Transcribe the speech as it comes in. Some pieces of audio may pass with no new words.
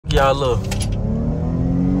y'all look.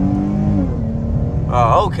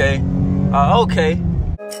 Oh, okay. Oh, okay.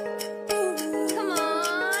 Come on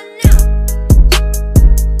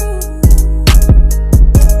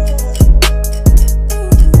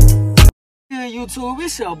now. YouTube,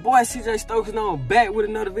 it's your boy CJ Stokes, and I'm back with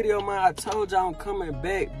another video, man. I told y'all I'm coming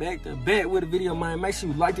back to back with a video, man. Make sure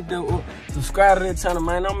you like the video, subscribe to the channel,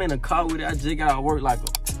 man. I'm in the car with it. I just got out of work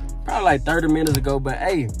probably like 30 minutes ago, but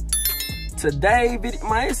hey, today video,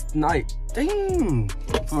 man, it's night. Damn,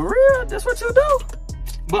 for real? That's what you do?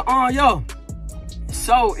 But yo,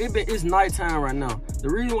 so it's nighttime right now. The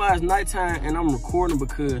reason why it's nighttime and I'm recording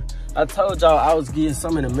because I told y'all I was getting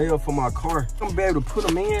some in the mail for my car. I'm gonna be able to put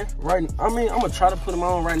them in right. I'm gonna try to put them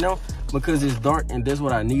on right now because it's dark and that's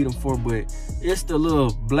what I need them for. But it's the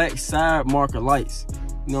little black side marker lights.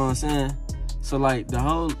 You know what I'm saying? So like the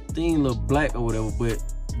whole thing look black or whatever, but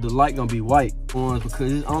the light gonna be white ones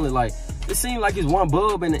because it's only like, it seems like it's one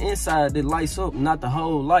bulb in the inside that lights up, not the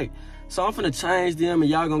whole light. So I'm finna change them and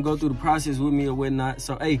y'all gonna go through the process with me or whatnot.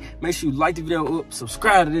 So hey, make sure you like the video up,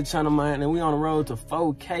 subscribe to this channel, man, and we on the road to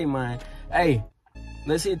 4K, man. Hey,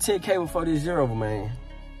 let's hit 10K before this year over, man.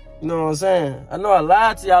 You know what I'm saying? I know I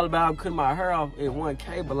lied to y'all about cutting my hair off at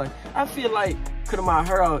 1K, but like, I feel like cutting my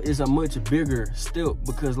hair off is a much bigger step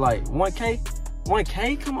because like 1K,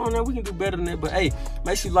 come on now, we can do better than that. But hey,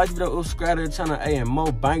 make sure you like the video up, subscribe to the channel, hey, and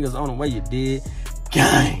more bangers on the way, you did.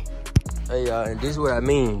 Gang! Hey y'all, and this is what I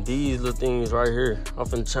mean. These little things right here, I'm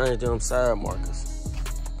finna change them side markers.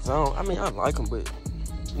 Cause I mean, I like them, but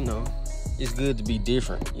you know, it's good to be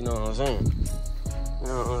different. You know what I'm saying? You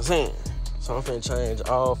know what I'm saying? So I'm finna change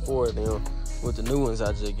all 4 of them with the new ones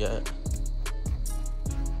I just got.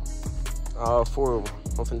 All 4 of them.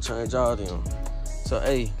 I'm finna change all of them. So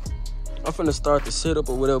hey, I'm finna start the setup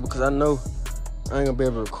or whatever because I know I ain't gonna be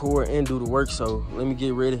able to record and do the work. So let me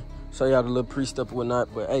get ready, show y'all the little pre-step or whatnot.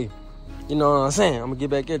 But hey, you know what I'm saying? I'm gonna get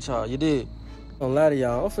back at y'all. You did. Don't lie to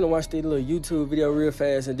y'all. I'm finna watch this little YouTube video real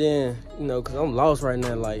fast and then, you know, cause I'm lost right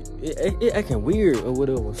now. Like it acting weird or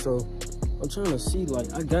whatever. So I'm trying to see,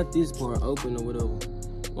 like, I got this part open or whatever.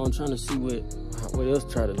 I'm trying to see what else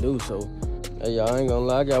try to do. So hey y'all, I ain't gonna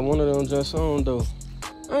lie, I got one of them just on though.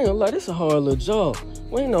 I ain't gonna lie, this a hard little job.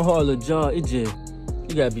 Well, ain't no hard little job. It just,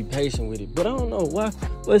 you gotta be patient with it. But I don't know why.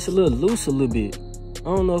 Well, it's a little loose a little bit. I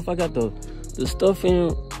don't know if I got the stuff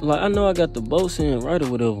in. Like, I know I got the bolts in right or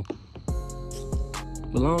whatever.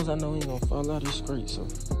 But as long as I know he ain't gonna fall out, it's straight. So,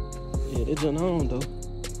 yeah, they just on, though.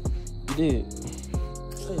 You did.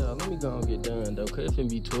 Hey, y'all, let me go and get done, though. Cause it's finna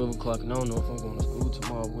be 12 o'clock, and I don't know if I'm going to school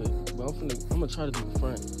tomorrow with. But I'm gonna try to do the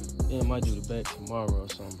front. And I might do the back tomorrow or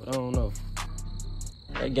something. But I don't know.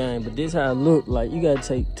 That game, but this how it look. Like, you gotta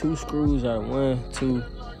take 2 screws out of 1, 2.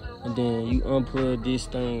 And then you unplug this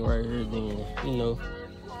thing right here. Then, you know,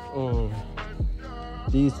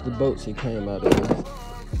 these are the bolts it came out of.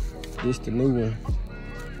 This the new one.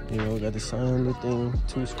 You know, got the same little thing,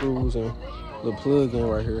 2 screws and a little plug in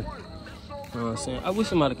right here. You know what I'm saying? I wish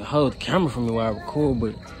somebody could hold the camera for me while I record,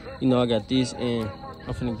 but you know, I got this and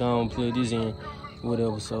I'm finna go and plug this in,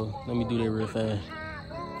 whatever. So let me do that real fast.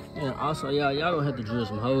 And also, y'all gonna have to drill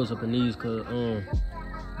some holes up in these cause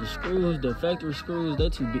the screws, the factory screws, they're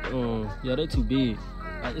too big. Yeah, they're too big.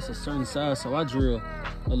 Like, it's a certain size, so I drill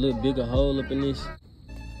a little bigger hole up in this.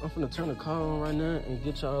 I'm finna turn the car on right now and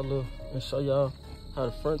get y'all and show y'all how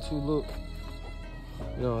the front 2 look.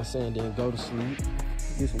 You know what I'm saying? Then go to sleep,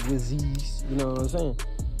 get some good Z's. You know what I'm saying?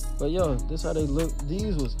 But yo, this how they look.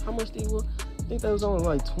 These was, how much these were? I think they was only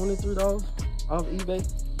like $23 off eBay,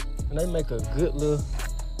 and they make a good little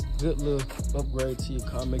upgrade to your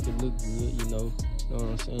car, make it look good. You know what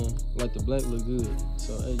I'm saying? Like the black look good.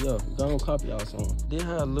 So hey yo, go and copy y'all something. This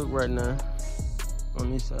how it look right now. On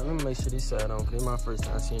this side, let me make sure this side on, because it's my first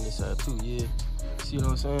time seeing this side too, yeah. See what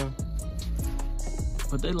I'm saying?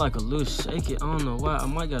 But they like a little shaky, I don't know why. I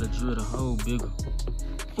might gotta drill the hole bigger.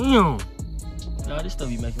 Damn! Y'all, this stuff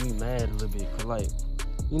be making me mad a little bit, cause like,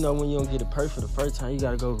 you know when you don't get it perfect the first time, you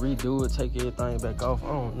gotta go redo it, take everything back off, I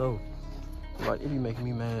don't know. Like, it be making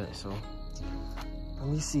me mad, so. Let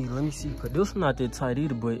me see, cause this one not that tight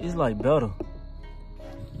either, but it's like better.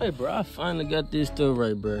 Hey, bro, I finally got this stuff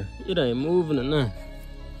right, bro. It ain't moving or nothing.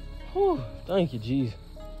 Whew, thank you, Jesus.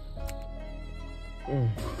 I'm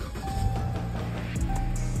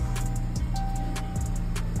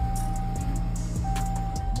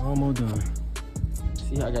almost done.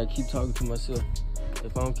 See how I gotta keep talking to myself.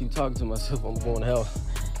 If I don't keep talking to myself, I'm going to hell.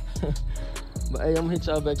 But hey, I'm gonna hit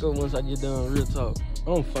y'all back up once I get done, real talk.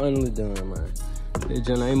 I'm finally done, man. It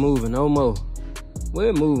just ain't moving no more. Well,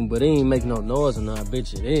 it moving, but it ain't making no noise or nothing, I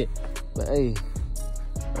bet you that. But hey,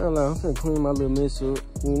 I I'm finna clean my little mess up.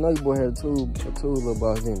 You know your boy had a tool little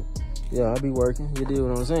box, didn't he? Yeah, I be working. You dig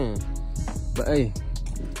what I'm saying? But hey,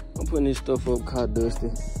 I'm putting this stuff up called Dusty.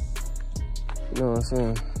 You know what I'm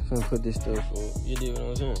saying? I'm finna put this stuff up. You dig what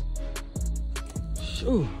I'm saying?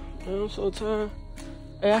 Shoo, man, I'm so tired.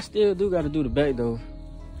 Hey, I still do gotta do the back though.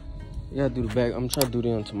 You gotta do the back. I'm trying to do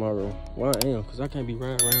them tomorrow. Well, I am, cause I can't be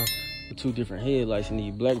riding around with 2 different headlights and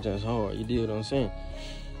these black joints hard. You dig what I'm saying?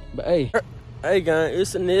 But hey, gang,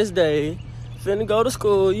 it's the next day. Finna go to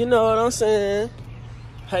school. You know what I'm saying?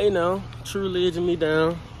 Hey now, True Religion me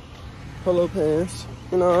down. Polo pants.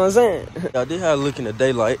 You know what I'm saying? I did have a look in the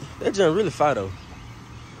daylight. That joint really fire though.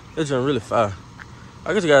 That joint really fire.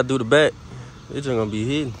 I guess I gotta do the back. That joint gonna be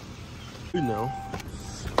hidden. You know.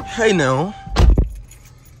 Hey now.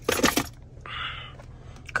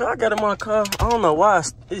 Cause I got in my car. I don't know why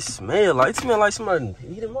it smell like somebody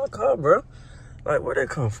peed in my car, bro. Like where that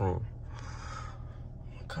come from?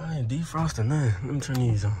 My car ain't defrosted nothing. Let me turn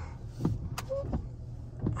these on.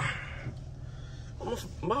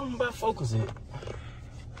 I'm about to focus it.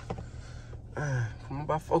 I'm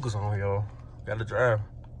about to focus on y'all. Gotta drive.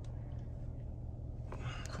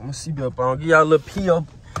 Come on, seatbelt on. Give y'all a little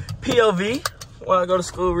POV while I go to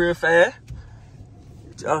school real fast.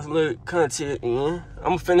 Just a little content in. I'm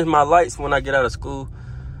gonna finish my lights when I get out of school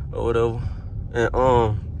or whatever. And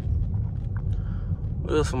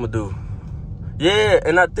what else I'm gonna do? Yeah,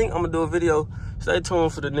 and I think I'm gonna do a video. Stay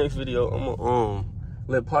tuned for the next video. I'm gonna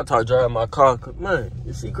let Pop-Tart drive my car. Cause man,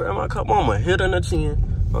 if she grab my car, I'ma hit her in the chin.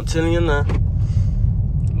 I'm telling you now.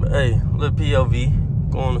 But hey, little POV,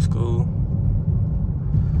 going to school.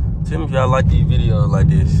 Tell me if y'all like these videos like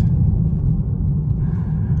this.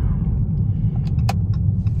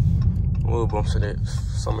 We'll bump some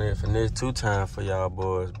of that finesse 2 times for y'all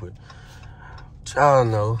boys, but y'all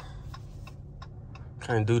know.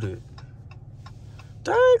 Can't do that.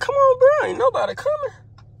 Dang, come on, bro. Ain't nobody coming.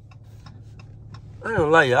 I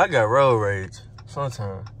don't like you. I got road rage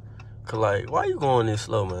sometimes. Cause like, why you going this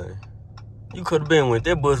slow, man? You could have been with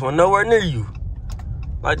that bus went nowhere near you.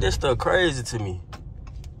 Like, that stuff crazy to me.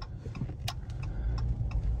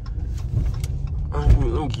 Let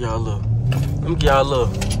me give y'all a look. Let me give y'all a look.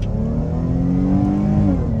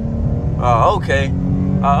 Oh, okay.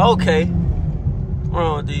 Oh, okay. What's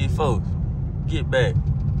wrong with these folks? Get back.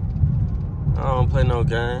 I don't play no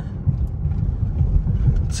game.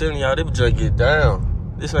 I'm telling y'all, they just get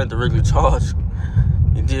down. This ain't the regular charge.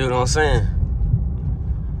 You dig what I'm saying?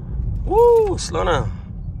 Woo, slow down.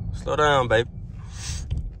 Slow down, baby.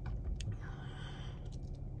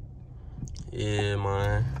 Yeah,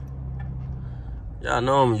 man. Y'all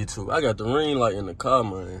know I'm YouTube. I got the ring light in the car,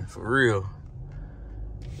 man. For real.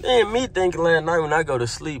 Then me thinking last night when I go to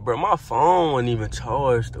sleep, bro, my phone wasn't even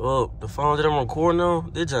charged up. The phone that I'm recording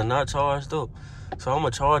on, they just not charged up. So I'm gonna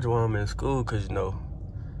charge it while I'm in school, cause you know,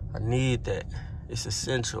 I need that. It's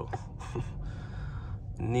essential.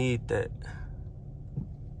 Need that.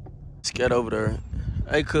 Let's get over there.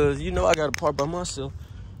 Hey, cuz, you know I gotta park by myself.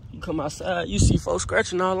 You come outside, you see folks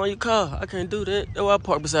scratching all on your car. I can't do that. That's why I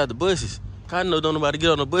park beside the buses. I know don't nobody get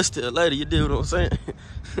on the bus till later. You dig what I'm saying?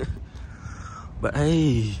 But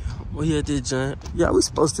hey, we at this joint. Yeah, we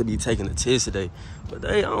supposed to be taking a test today. But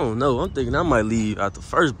hey, I don't know. I'm thinking I might leave out the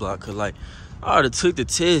first block. Cause like, I already took the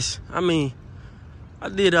test. I mean, I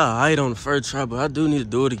did all right on the first try, but I do need to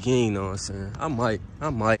do it again, you know what I'm saying? I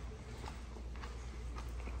might.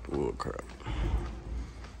 Bull crap.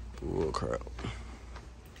 Look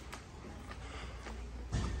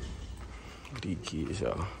at these kids,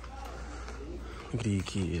 y'all. Look at these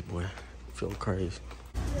kids, boy. Feel crazy.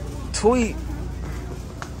 Tweet.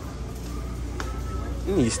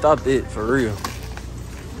 You need to stop that for real.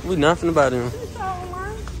 We nothing about him.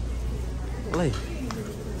 Like,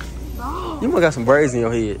 you must got some braids in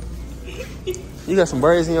your head. You got some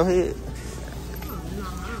braids in your head?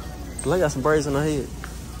 Like, got some braids in her head.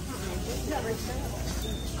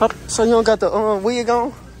 So you don't got the wig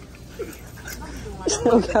on? You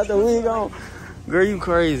don't got the wig on? Girl, you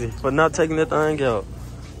crazy for not taking that thing out.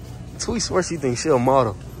 Tweet swear she thinks she a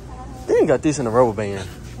model. They ain't got this in a rubber band.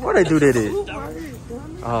 Why they do that at?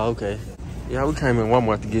 Oh, okay. Yeah, we came in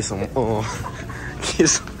Walmart to get some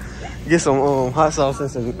get some hot sauce and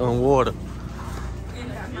some water.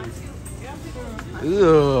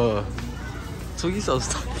 Ugh. Tweet so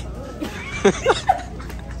stupid.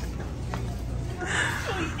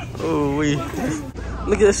 Oh, we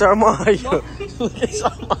look at Sharmaya. Look at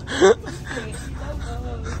Sharmaya.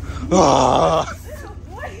 Ah.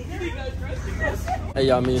 Hey,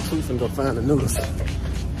 y'all, me and Tweet finna go find the noodles.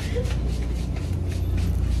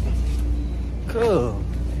 Cool.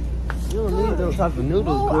 You don't need those type of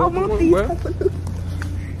noodles, girl. I want these type of noodles.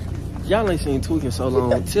 Y'all ain't seen Tweak in so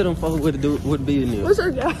long. Tell them folks what it be in there. What's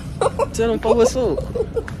your guy? Tell them folks what's up.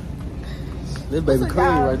 This baby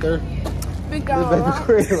cream right there. Big This baby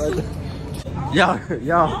cream right there.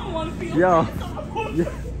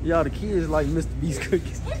 Y'all, the kids like Mr. Beast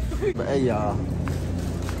cookies. But hey, y'all,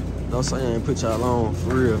 don't say I ain't put y'all on,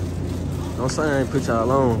 for real. Don't say I ain't put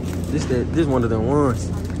y'all on. This one of them ones.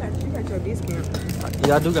 You got your discount.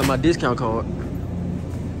 Yeah, I do got my discount card.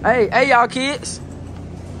 Hey, y'all kids.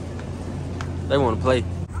 They want to play.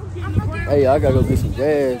 Hey, I gotta go get some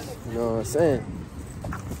gas. You know what I'm saying?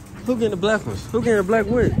 Who getting the black ones? Who getting the black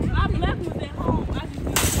wood? My black one's at home. I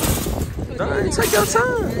just Dang, take your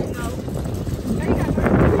time.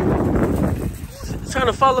 Trying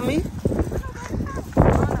to follow me?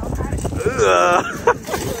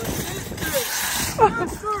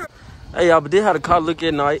 Hey, y'all, but they had a car look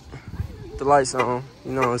at night. The lights on.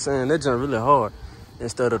 You know what I'm saying? That jump really hard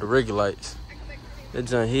instead of the regular lights. That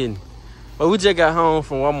jump hidden. But we just got home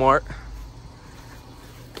from Walmart.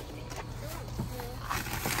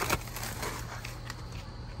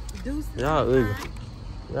 Y'all ugly.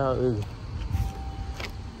 Y'all ugly.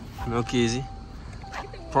 No kizzy.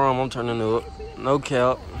 Prom, I'm turning up. No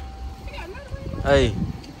cap. Hey,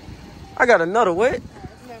 I got another what?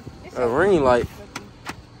 A ring light.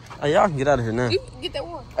 Hey, y'all can get out of here now. You get that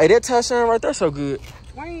one. Hey, that touchdown right there so good.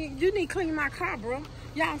 Why you need to clean my car, bro?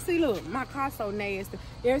 Y'all see, look, my car's so nasty.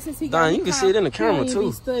 Ever since he got Dang, you can see it in the camera too.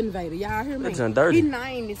 Be stunned Vader. Y'all hear me? That's dirty. He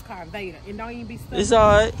named this car Vader, and don't even be stunned. It's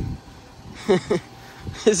alright.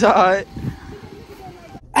 It's alright.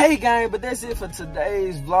 Hey gang, but that's it for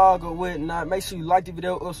today's vlog or whatnot. Make sure you like the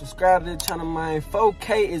video or subscribe to the channel, man.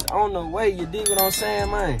 4K is on the way. You dig what I'm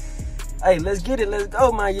saying, man? Hey, let's get it. Let's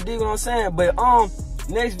go, man. You dig what I'm saying? But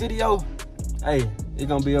next video, hey, it's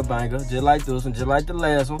gonna be a banger, just like this one, just like the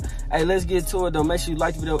last one. Hey, let's get to it though. Make sure you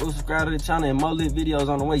like the video or subscribe to the channel, and more lit videos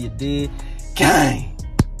on the way. You dig? Gang.